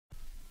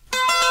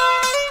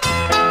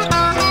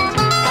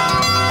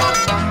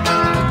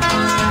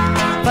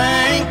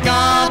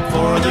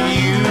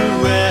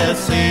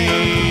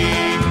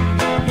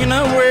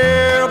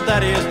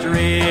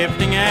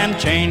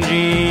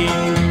changing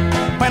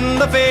when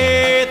the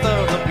faith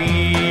of the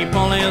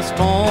people is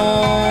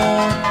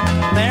torn.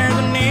 There's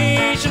a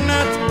nation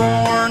that's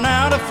born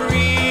out of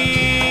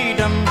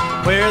freedom,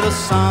 where the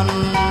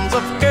sons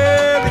of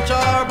courage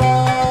are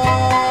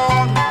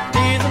born.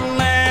 'Tis the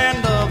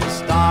land of the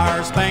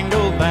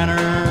star-spangled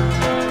banner.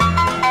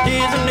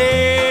 'Tis a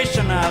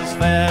nation as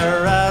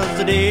fair as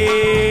the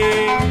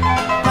day.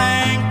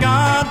 Thank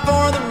God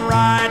for the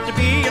right to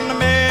be an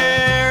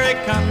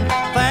American.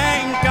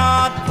 Thank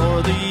God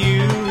for the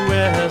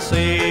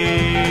USA.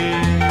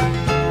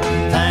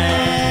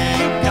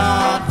 Thank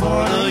God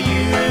for the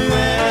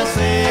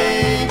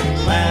USA,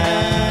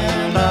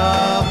 land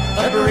of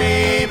the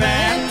brave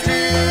and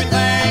true.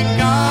 Thank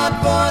God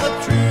for the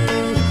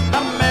true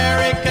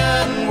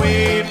American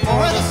wave,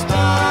 for the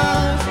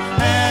stars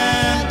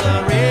and the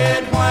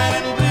red, white,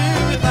 and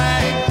blue.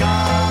 Thank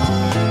God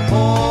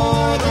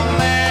for the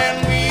land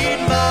we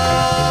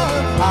love,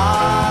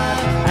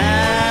 life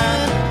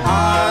and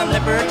our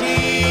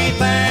liberty.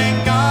 Thank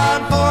God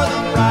for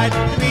the right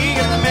to be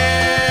an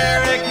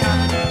American.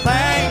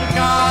 Thank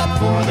God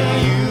for the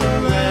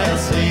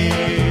USA.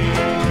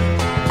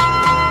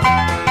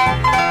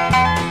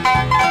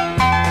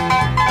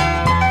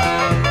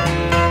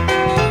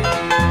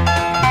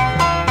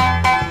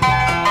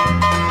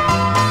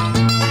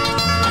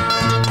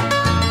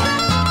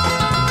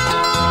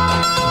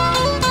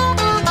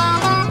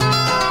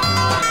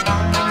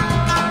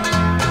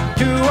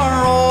 To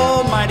our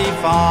Almighty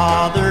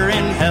Father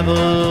in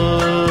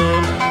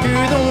heaven, to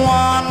the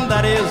one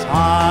that is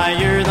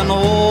higher than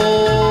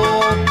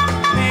all,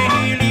 may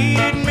He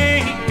lead, may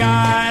He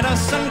guide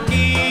us and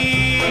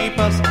keep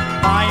us.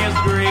 By His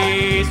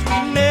grace we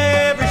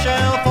never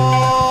shall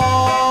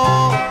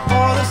fall.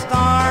 For the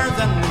stars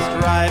and the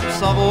stripes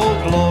of Old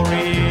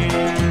Glory,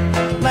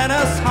 let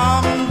us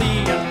humbly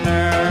and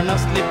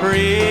earnestly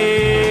pray.